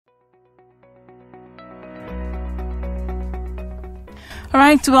All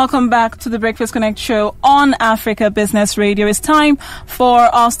right, welcome back to the Breakfast Connect show on Africa Business Radio. It's time for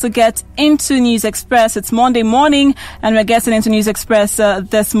us to get into News Express. It's Monday morning, and we're getting into News Express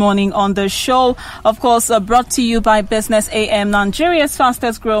this morning on the show. Of course, brought to you by Business AM, Nigeria's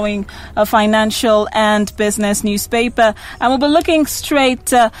fastest growing financial and business newspaper. And we'll be looking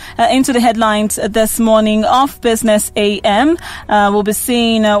straight into the headlines this morning of Business AM. We'll be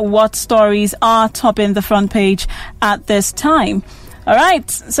seeing what stories are topping the front page at this time. All right,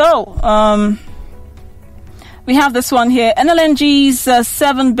 so we have this one here. NLNG's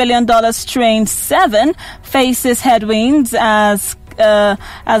 $7 billion Train 7 faces headwinds as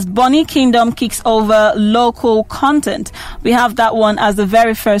Bonny Kingdom kicks over local content. We have that one as the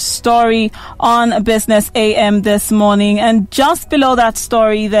very first story on Business AM this morning. And just below that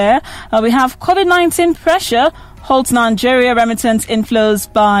story there, we have COVID-19 pressure holds Nigeria remittance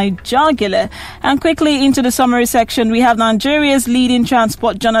inflows by jugular. And quickly into the summary section, we have Nigeria's leading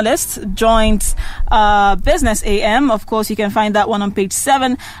transport journalist joins Business AM. Of course, you can find that one on page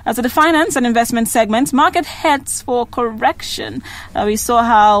 7. As to the finance and investment segment, market heads for correction. We saw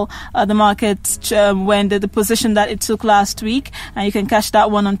how the market went, the position that it took last week, and you can catch that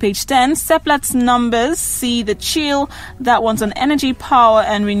one on page 10. Seplat's numbers see the chill. That one's on energy, power,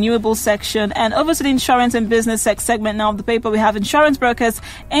 and renewable section. And over to the insurance and business segment now of the paper, we have insurance brokers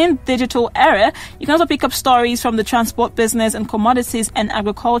in digital era. You can also pick up stories from the transport business and commodities and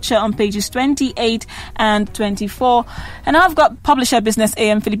agriculture on pages 28 and 24. And I've got publisher Business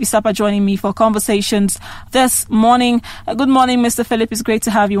AM Philip Isapa joining me for conversations this morning. Good morning, Mr. Philip. It's great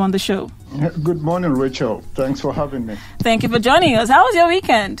to have you on the show. Good morning, Rachel. Thanks for having me. Thank you for joining us. How was your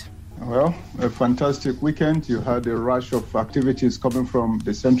weekend? Well, a fantastic weekend. You had a rush of activities coming from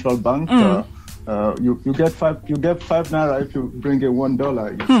the central bank. You get five naira if you bring in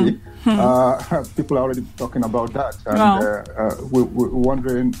 $1. You see, people are already talking about that, and we're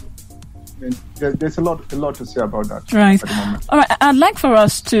wondering. There's a lot to say about that. Right. At the moment. All right. I'd like for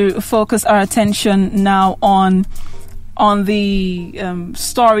us to focus our attention now on the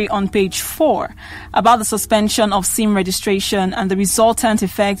story on page 4 about the suspension of SIM registration and the resultant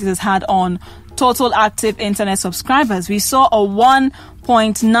effect it has had on total active internet subscribers. We saw a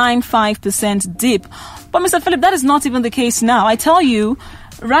 1.95% dip. But Mr. Philip, that is not even the case now. I tell you,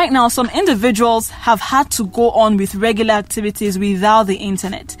 right now, some individuals have had to go on with regular activities without the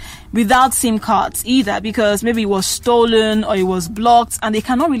internet, without SIM cards either, because maybe it was stolen or it was blocked and they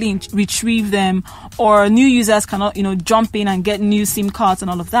cannot really retrieve them, or new users cannot, jump in and get new SIM cards and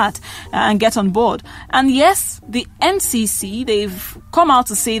all of that and get on board. And yes, the NCC, they've come out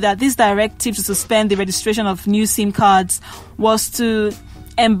to say that this directive to suspend the registration of new SIM cards was to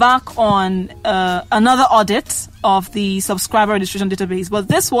embark on another audit of the subscriber registration database. But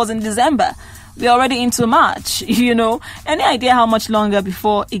this was in December. We're already into March, Any idea how much longer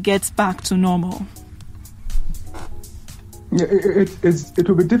before it gets back to normal? Yeah, it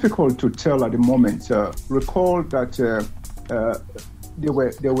will be difficult to tell at the moment. Recall that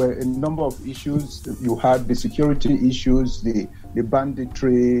there were a number of issues. You had the security issues, the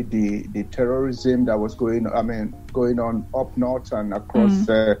banditry, the terrorism that was going on up north and across,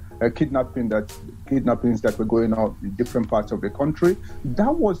 kidnappings that were going on in different parts of the country.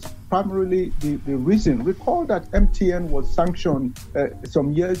 That was primarily the reason. Recall that MTN was sanctioned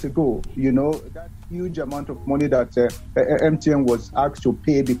some years ago. That huge amount of money that MTN was asked to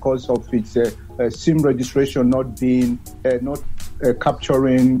pay because of its SIM registration not being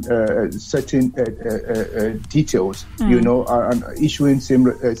capturing certain details, and issuing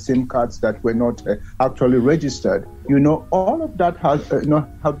SIM cards that were not actually registered. All of that has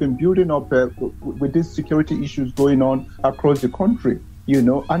have been building up with these security issues going on across the country.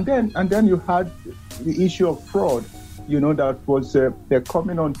 And then you had the issue of fraud. That was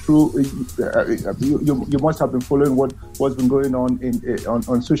coming on through. You must have been following what's been going on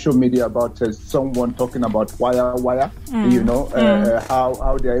on social media about someone talking about wire.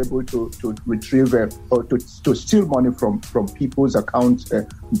 How they are able to retrieve or to steal money from people's accounts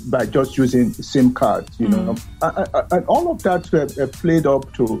by just using SIM cards. And all of that played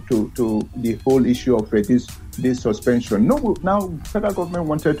up to the whole issue of this suspension. Now federal government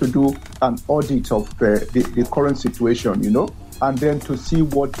wanted to do an audit of the current situation, and then to see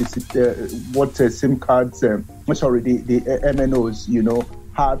what SIM cards, the MNOs,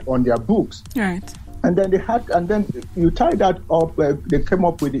 had on their books. Right. And then you tie that up. They came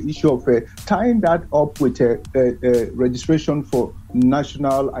up with the issue of tying that up with registration for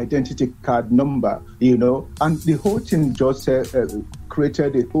national identity card number, and the whole thing just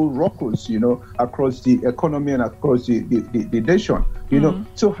created a whole ruckus, across the economy and across the nation,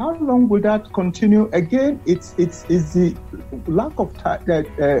 So how long will that continue? Again, it's the lack of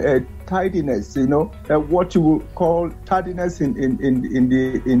tidiness, what you would call tardiness in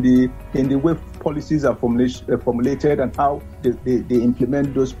the way policies are formulated and how they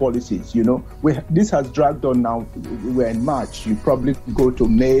implement those policies. This has dragged on now. We're in March. You probably go to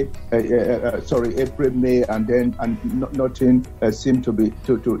April, May, and nothing seemed to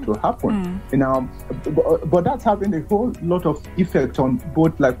happen. Now, but that's having a whole lot of effect on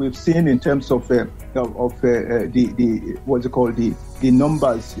both, like we've seen in terms of the what's it called, the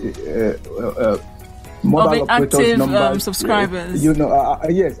numbers. Mobile active numbers, subscribers.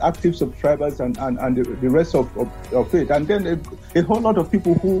 Yes, active subscribers and the rest of it. And then a whole lot of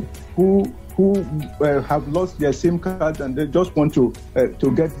people who have lost their SIM cards and they just want to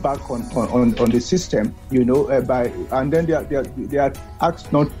get back on the system, and then they are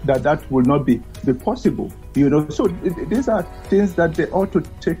asked not that will not be possible, So these are things that they ought to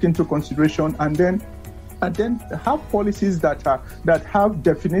take into consideration, and then have policies that have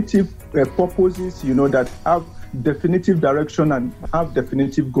definitive purposes, that have definitive direction and have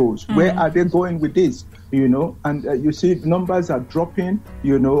definitive goals. Where are they going with this? And you see numbers are dropping.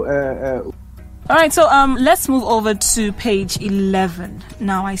 All right, so let's move over to page 11.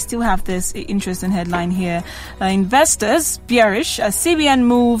 Now, I still have this interesting headline here. Investors bearish as CBN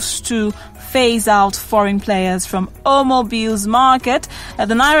moves to phase out foreign players from Omobile's market.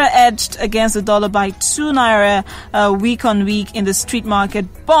 The Naira edged against the dollar by 2 Naira week on week in the street market,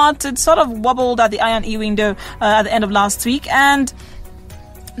 but it sort of wobbled at the I&E window at the end of last week. And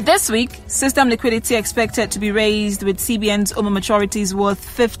this week, system liquidity expected to be raised with CBN's Omo maturities worth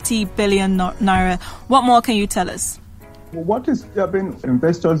 50 billion Naira. What more can you tell us? What is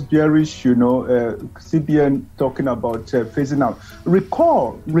investors bearish, CBN talking about phasing out.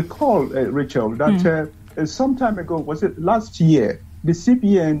 Recall, Rachel, that some time ago, was it last year, the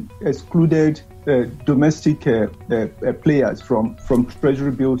CBN excluded domestic players from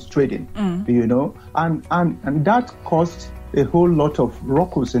treasury bills trading, and that caused a whole lot of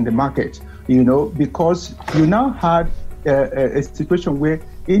ruckus in the market, because you now had a situation where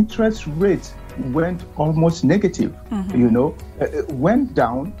interest rates went almost negative, went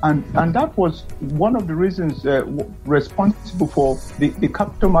down, and that was one of the reasons responsible for the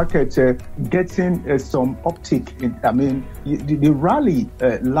capital market getting some uptick. The rally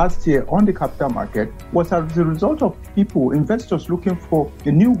last year on the capital market was as a result of investors looking for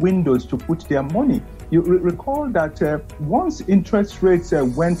new windows to put their money. You recall that once interest rates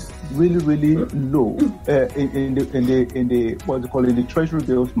went really, really low in the treasury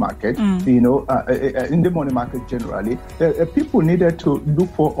bills market, in the money market generally, people needed to look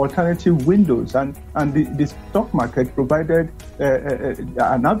for alternative windows, and the stock market provided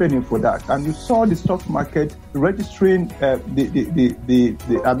an avenue for that. And you saw the stock market registering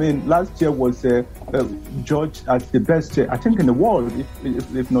last year was judged as the best, I think, in the world,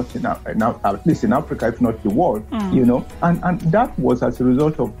 if not at least in Africa, if not the world, and that was as a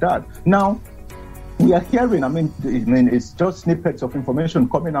result of that. Now, we are hearing, it's just snippets of information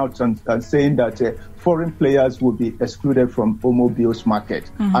coming out and saying that foreign players will be excluded from Omobile's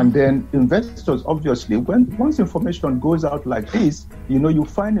market. And then investors, obviously, once information goes out like this, you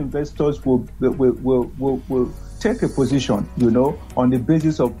find investors will take a position, on the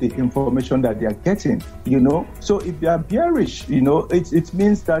basis of the information that they are getting, So if they are bearish, it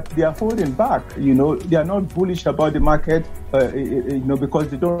means that they are holding back, they are not bullish about the market, because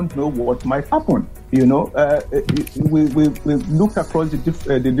they don't know what might happen. We look across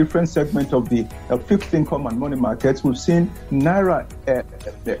the different segments of the fixed income and money markets. We've seen Naira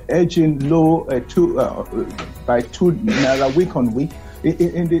edging low by 2 Naira week on week.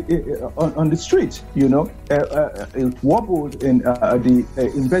 On the street, it wobbled in the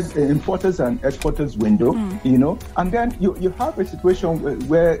importers and exporters window, and then you have a situation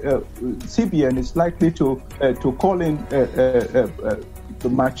where CBN is likely to call in the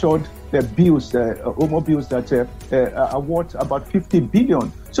matured bills, Omo bills that are worth about 50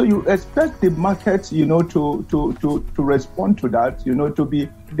 billion. So you expect the market, to respond to that,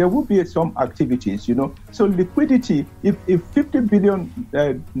 there will be some activities, So liquidity, if 50 billion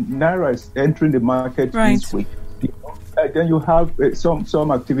naira is entering the market this week, then you have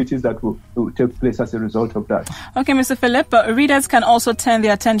some activities that will take place as a result of that. Okay, Mr. Philip, readers can also turn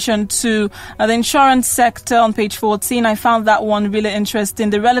their attention to the insurance sector on page 14. I found that one really interesting.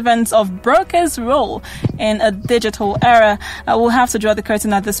 The relevance of brokers' role in a digital era. We'll have to draw the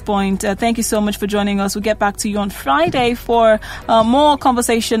curtain at this point. Thank you so much for joining us. We'll get back to you on Friday for more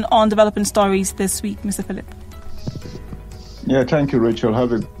conversation on developing stories this week, Mr. Philip. Yeah, thank you, Rachel.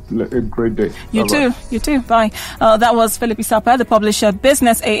 Have a great day. You too. Bye. That was Philip Isapa, the publisher,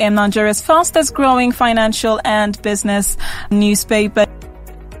 Business AM, Nigeria's fastest growing financial and business newspaper.